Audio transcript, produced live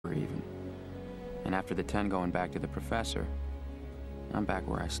And after the 10 going back to the professor, I'm back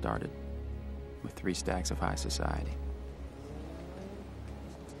where I started, with 3 stacks of high society.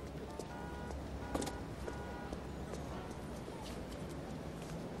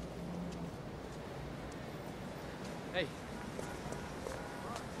 Hey.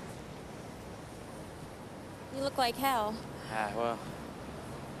 You look like hell. Ah, well,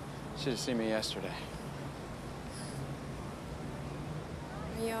 should have seen me yesterday.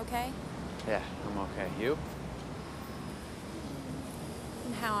 Are you okay? Yeah, I'm okay. You?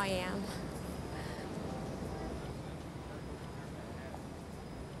 And how I am.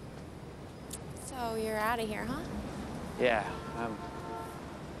 So you're out of here, huh? Yeah,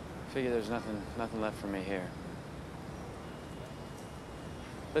 figure there's nothing left for me here.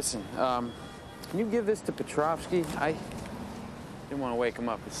 Listen, can you give this to Petrovsky? I didn't want to wake him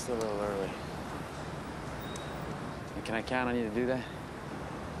up. It's still a little early. And can I count on you to do that?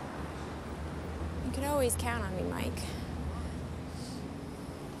 You can always count on me, Mike.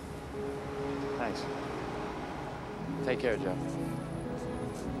 Thanks. Take care, Joe.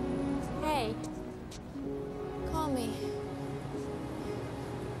 Hey, call me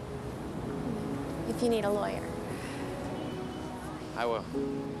if you need a lawyer. I will.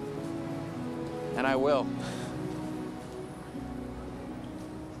 And I will.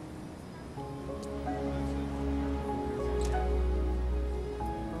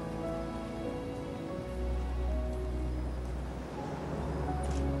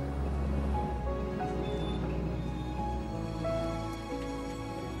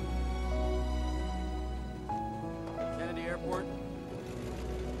 Kennedy Airport.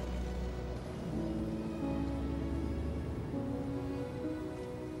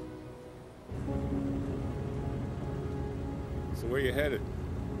 So where you headed?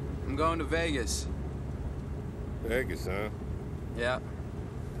 I'm going to Vegas. Vegas, huh? Yeah.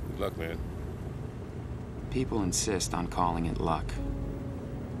 Good luck, man. People insist on calling it luck.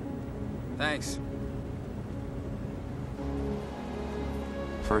 Thanks.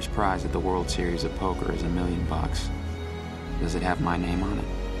 First prize at the World Series of Poker is $1 million. Does it have my name on it?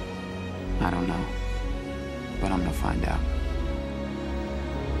 I don't know. But I'm gonna find out.